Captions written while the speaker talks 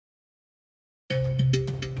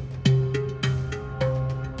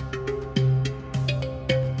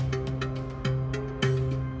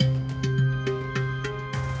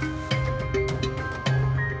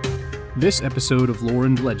This episode of Lore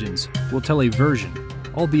and Legends will tell a version,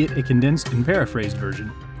 albeit a condensed and paraphrased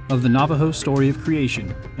version, of the Navajo story of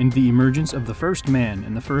creation and the emergence of the first man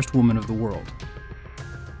and the first woman of the world.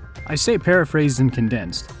 I say paraphrased and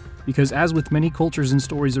condensed because, as with many cultures and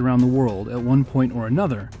stories around the world at one point or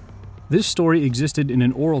another, this story existed in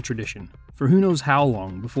an oral tradition for who knows how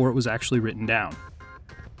long before it was actually written down.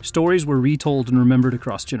 Stories were retold and remembered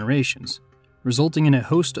across generations, resulting in a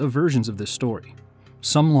host of versions of this story,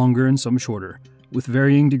 some longer and some shorter, with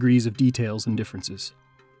varying degrees of details and differences.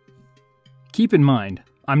 Keep in mind,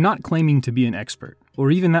 I'm not claiming to be an expert, or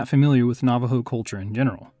even that familiar with Navajo culture in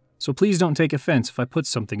general, so please don't take offense if I put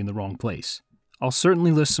something in the wrong place. I'll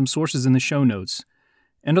certainly list some sources in the show notes,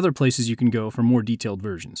 and other places you can go for more detailed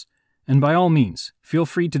versions. And by all means, feel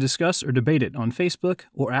free to discuss or debate it on Facebook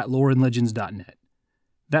or at loreandlegends.net.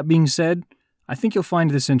 That being said, I think you'll find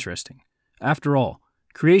this interesting. After all,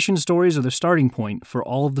 creation stories are the starting point for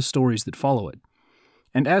all of the stories that follow it,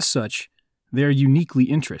 and as such, they are uniquely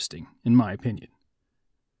interesting, in my opinion.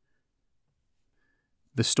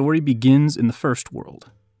 The story begins in the first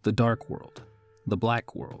world, the dark world, the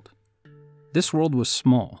black world. This world was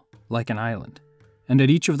small, like an island, and at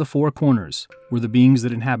each of the four corners were the beings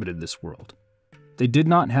that inhabited this world. They did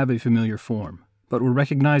not have a familiar form, but were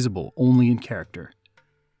recognizable only in character.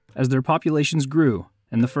 As their populations grew,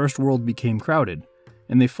 and the first world became crowded,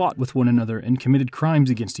 and they fought with one another and committed crimes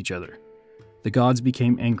against each other, the gods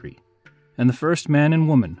became angry, and the first man and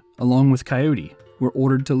woman, along with Coyote, were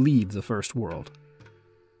ordered to leave the first world.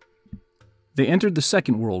 They entered the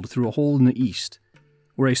second world through a hole in the east,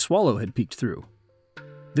 where a swallow had peeked through.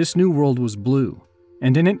 This new world was blue,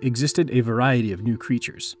 and in it existed a variety of new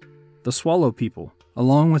creatures, the swallow people,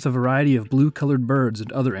 along with a variety of blue-colored birds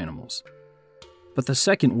and other animals. But the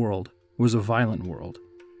second world was a violent world.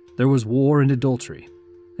 There was war and adultery,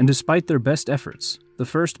 and despite their best efforts, the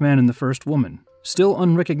first man and the first woman, still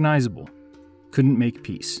unrecognizable, couldn't make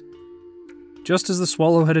peace. Just as the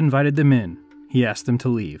swallow had invited them in, he asked them to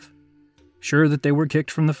leave, sure that they were kicked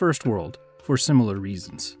from the first world for similar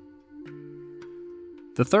reasons.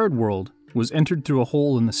 The third world was entered through a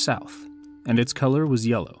hole in the south, and its color was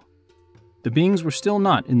yellow. The beings were still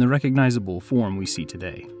not in the recognizable form we see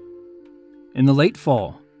today. In the late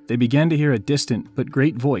fall, they began to hear a distant but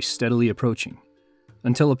great voice steadily approaching,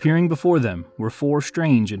 until appearing before them were four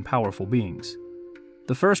strange and powerful beings.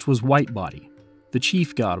 The first was White Body, the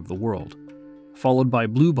chief god of the world, followed by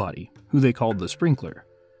Blue Body, who they called the Sprinkler,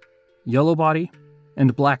 Yellow Body,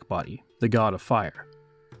 and Black Body, the god of fire.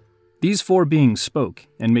 These four beings spoke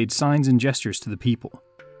and made signs and gestures to the people,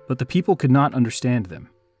 but the people could not understand them.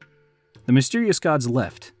 The mysterious gods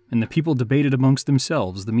left, and the people debated amongst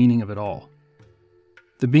themselves the meaning of it all.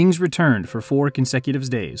 The beings returned for 4 consecutive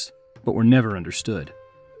days, but were never understood.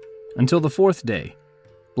 Until the fourth day,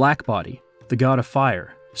 Black Body, the god of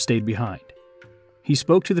fire, stayed behind. He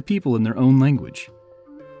spoke to the people in their own language.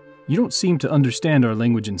 You don't seem to understand our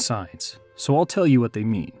language and signs, so I'll tell you what they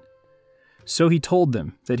mean. So he told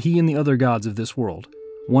them that he and the other gods of this world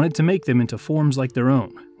wanted to make them into forms like their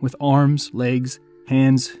own, with arms, legs,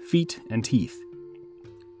 hands, feet, and teeth.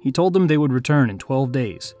 He told them they would return in 12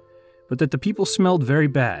 days, but that the people smelled very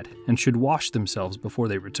bad and should wash themselves before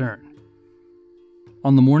they return.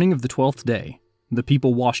 On the morning of the 12th day, the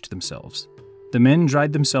people washed themselves. The men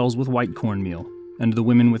dried themselves with white cornmeal, and the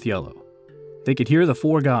women with yellow. They could hear the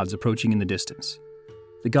four gods approaching in the distance.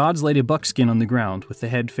 The gods laid a buckskin on the ground with the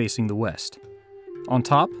head facing the west. On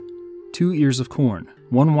top, 2 ears of corn,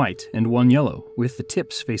 one white and one yellow, with the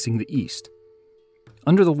tips facing the east.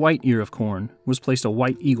 Under the white ear of corn was placed a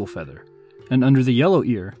white eagle feather, and under the yellow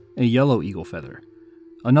ear, a yellow eagle feather.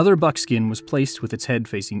 Another buckskin was placed with its head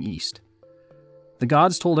facing east. The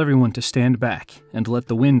gods told everyone to stand back and let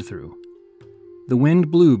the wind through. The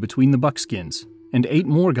wind blew between the buckskins, and 8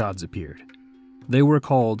 more gods appeared. They were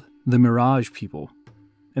called the Mirage People,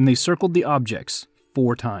 and they circled the objects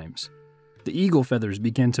 4 times. The eagle feathers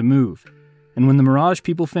began to move, and when the Mirage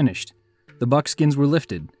People finished, the buckskins were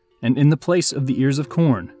lifted, and in the place of the ears of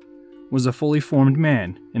corn was a fully formed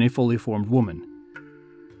man and a fully formed woman.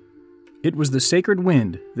 It was the sacred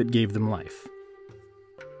wind that gave them life.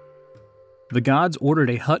 The gods ordered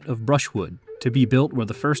a hut of brushwood to be built where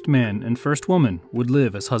the first man and first woman would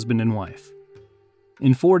live as husband and wife.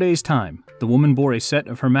 In 4 days' time, the woman bore a set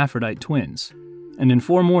of hermaphrodite twins, and in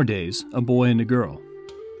 4 more days, a boy and a girl,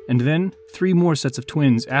 and then 3 more sets of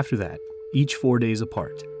twins after that, each 4 days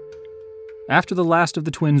apart. After the last of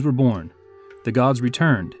the twins were born, the gods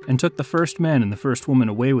returned and took the first man and the first woman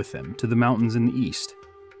away with them to the mountains in the east.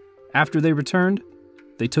 After they returned,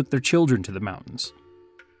 they took their children to the mountains.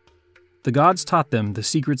 The gods taught them the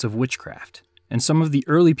secrets of witchcraft, and some of the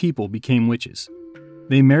early people became witches.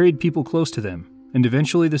 They married people close to them, and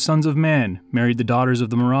eventually the sons of man married the daughters of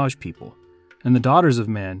the Mirage people, and the daughters of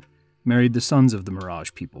man married the sons of the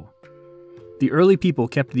Mirage people. The early people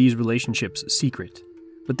kept these relationships secret,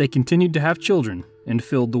 but they continued to have children and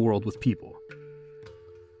filled the world with people.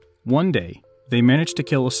 One day, they managed to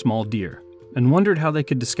kill a small deer, and wondered how they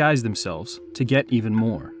could disguise themselves to get even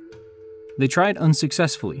more. They tried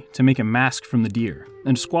unsuccessfully to make a mask from the deer,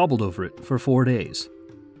 and squabbled over it for 4 days,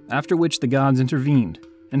 after which the gods intervened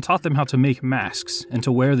and taught them how to make masks and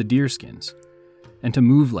to wear the deer skins, and to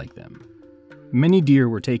move like them. Many deer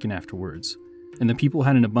were taken afterwards, and the people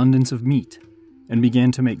had an abundance of meat, and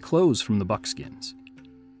began to make clothes from the buckskins.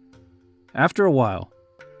 After a while,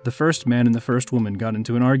 the first man and the first woman got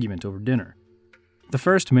into an argument over dinner. The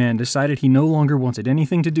first man decided he no longer wanted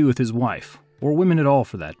anything to do with his wife, or women at all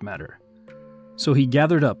for that matter. So he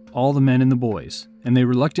gathered up all the men and the boys, and they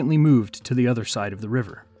reluctantly moved to the other side of the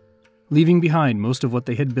river, leaving behind most of what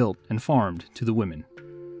they had built and farmed to the women.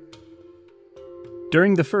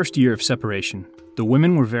 During the first year of separation, the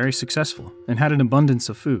women were very successful and had an abundance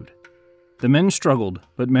of food. The men struggled,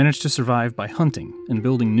 but managed to survive by hunting and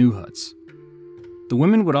building new huts. The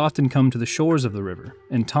women would often come to the shores of the river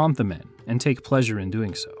and taunt the men and take pleasure in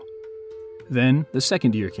doing so. Then the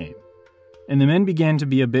second year came, and the men began to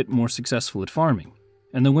be a bit more successful at farming,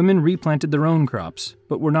 and the women replanted their own crops,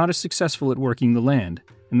 but were not as successful at working the land,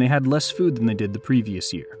 and they had less food than they did the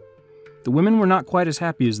previous year. The women were not quite as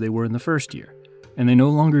happy as they were in the first year, and they no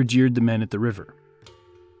longer jeered the men at the river.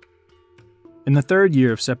 In the third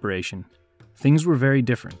year of separation, things were very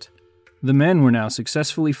different. The men were now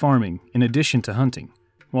successfully farming in addition to hunting,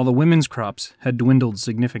 while the women's crops had dwindled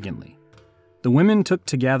significantly. The women took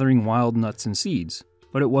to gathering wild nuts and seeds,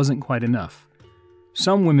 but it wasn't quite enough.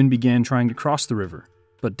 Some women began trying to cross the river,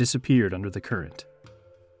 but disappeared under the current.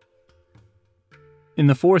 In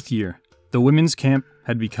the fourth year, the women's camp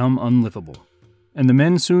had become unlivable, and the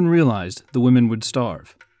men soon realized the women would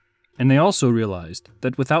starve. And they also realized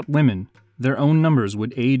that without women, their own numbers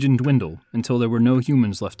would age and dwindle until there were no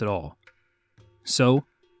humans left at all. So,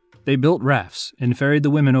 they built rafts and ferried the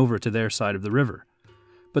women over to their side of the river,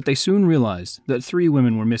 but they soon realized that 3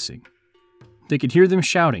 women were missing. They could hear them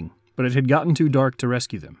shouting, but it had gotten too dark to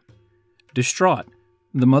rescue them. Distraught,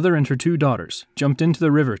 the mother and her 2 daughters jumped into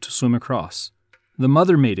the river to swim across. The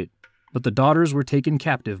mother made it, but the daughters were taken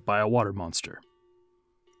captive by a water monster.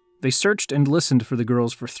 They searched and listened for the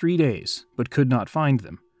girls for 3 days, but could not find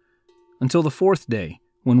them, until the 4th day,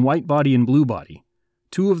 when White Body and Blue Body,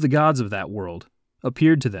 2 of the gods of that world,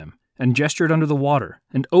 appeared to them and gestured under the water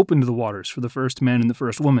and opened the waters for the first man and the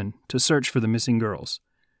first woman to search for the missing girls.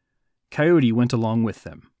 Coyote went along with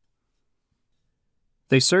them.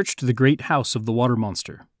 They searched the great house of the water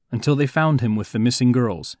monster until they found him with the missing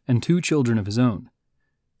girls and 2 children of his own.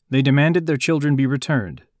 They demanded their children be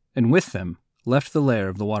returned, and with them left the lair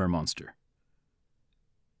of the water monster.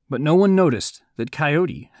 But no one noticed that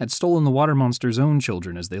Coyote had stolen the water monster's own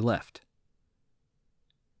children as they left.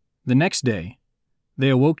 The next day, they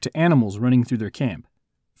awoke to animals running through their camp.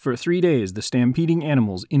 For 3 days, the stampeding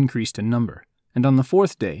animals increased in number, and on the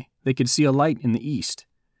 4th day, they could see a light in the east.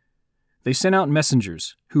 They sent out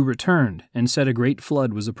messengers, who returned and said a great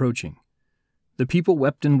flood was approaching. The people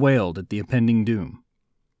wept and wailed at the impending doom.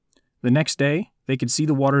 The next day, they could see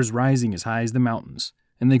the waters rising as high as the mountains,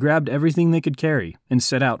 and they grabbed everything they could carry and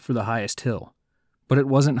set out for the highest hill. But it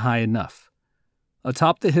wasn't high enough.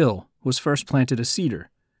 Atop the hill was first planted a cedar,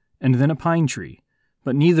 and then a pine tree,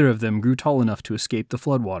 but neither of them grew tall enough to escape the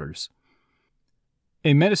floodwaters.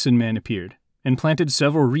 A medicine man appeared and planted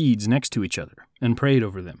several reeds next to each other and prayed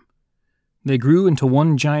over them. They grew into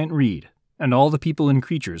one giant reed, and all the people and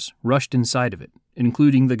creatures rushed inside of it,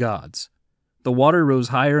 including the gods. The water rose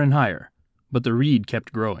higher and higher, but the reed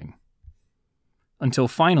kept growing. Until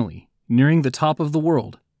finally, nearing the top of the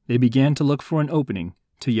world, they began to look for an opening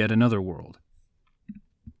to yet another world.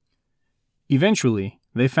 Eventually,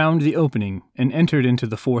 they found the opening and entered into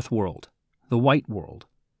the 4th world, the White World.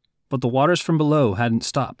 But the waters from below hadn't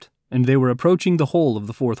stopped, and they were approaching the whole of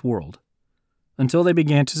the 4th world, until they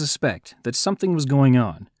began to suspect that something was going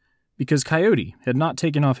on, because Coyote had not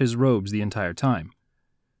taken off his robes the entire time.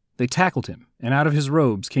 They tackled him, and out of his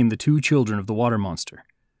robes came the 2 children of the water monster.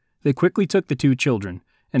 They quickly took the 2 children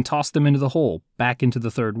and tossed them into the hole back into the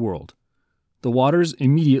 3rd world. The waters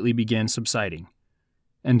immediately began subsiding,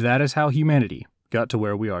 and that is how humanity got to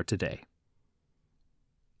where we are today.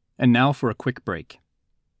 And now for a quick break.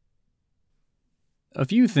 A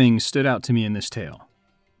few things stood out to me in this tale.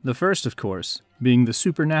 The first, of course, being the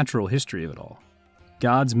supernatural history of it all.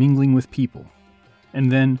 Gods mingling with people.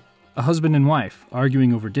 And then, a husband and wife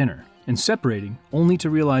arguing over dinner, and separating only to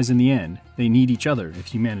realize in the end they need each other if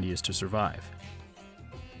humanity is to survive.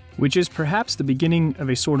 Which is perhaps the beginning of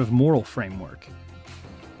a sort of moral framework.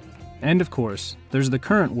 And of course, there's the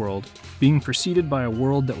current world being preceded by a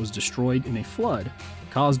world that was destroyed in a flood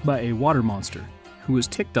caused by a water monster who was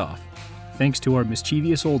ticked off thanks to our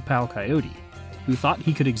mischievous old pal Coyote, who thought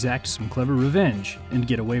he could exact some clever revenge and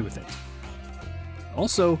get away with it.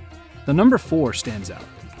 Also, the number 4 stands out.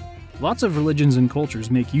 Lots of religions and cultures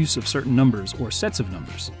make use of certain numbers or sets of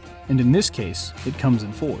numbers, and in this case, it comes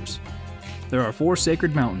in 4s. There are 4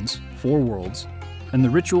 sacred mountains, 4 worlds, and the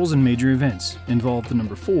rituals and major events involve the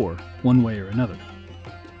number 4 one way or another.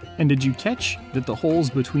 And did you catch that the holes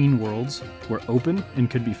between worlds were open and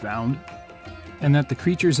could be found? And that the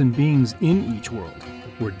creatures and beings in each world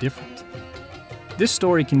were different? This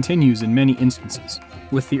story continues in many instances,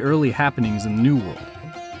 with the early happenings in the New World.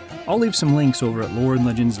 I'll leave some links over at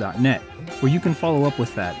loreandlegends.net, where you can follow up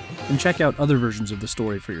with that and check out other versions of the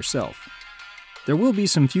story for yourself. There will be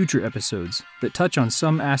some future episodes that touch on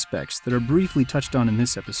some aspects that are briefly touched on in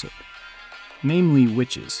this episode, namely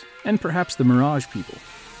witches, and perhaps the Mirage people.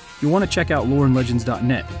 You'll want to check out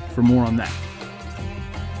loreandlegends.net for more on that.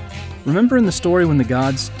 Remember in the story when the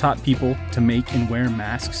gods taught people to make and wear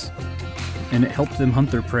masks, and it helped them hunt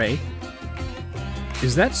their prey?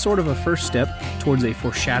 Is that sort of a first step towards a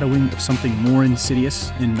foreshadowing of something more insidious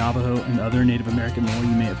in Navajo and other Native American lore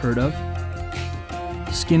you may have heard of?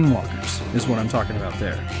 Skinwalkers is what I'm talking about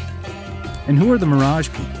there. And who are the Mirage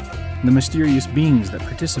people, the mysterious beings that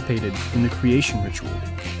participated in the creation ritual,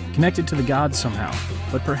 connected to the gods somehow,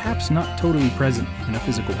 but perhaps not totally present in a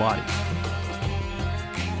physical body?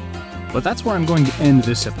 But that's where I'm going to end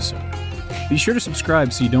this episode. Be sure to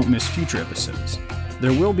subscribe so you don't miss future episodes.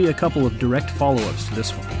 There will be a couple of direct follow-ups to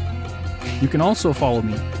this one. You can also follow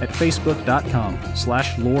me at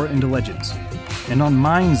facebook.com/loreandlegends and on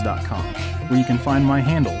minds.com, where you can find my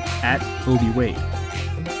handle @ObiWade.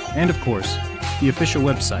 And of course, the official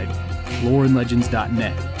website,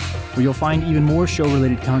 loreandlegends.net, where you'll find even more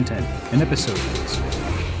show-related content and episode links.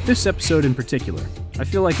 This episode in particular, I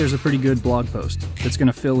feel like there's a pretty good blog post that's going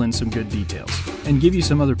to fill in some good details and give you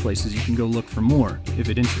some other places you can go look for more if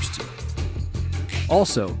it interests you.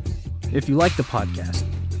 Also, if you like the podcast,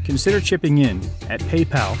 consider chipping in at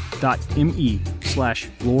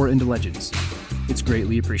paypal.me/loreandlegends. It's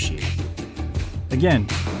greatly appreciated. Again,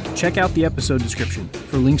 check out the episode description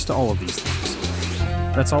for links to all of these things.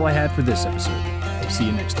 That's all I had for this episode. See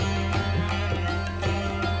you next time.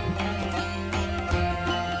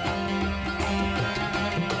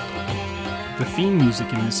 The theme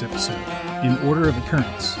music in this episode, in order of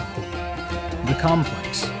occurrence: The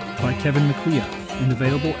Complex by Kevin MacLeod and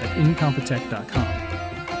available at incompetech.com.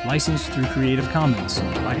 Licensed through Creative Commons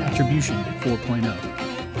by Attribution 4.0.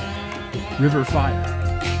 River Fire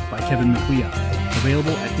by Kevin MacLeod,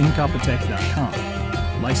 available at incompetech.com.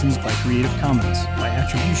 Licensed by Creative Commons by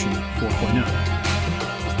Attribution 4.0.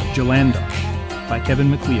 Jalandar by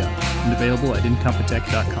Kevin MacLeod and available at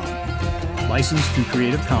incompetech.com. Licensed through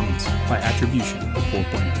Creative Commons by Attribution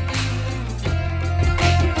 4.0.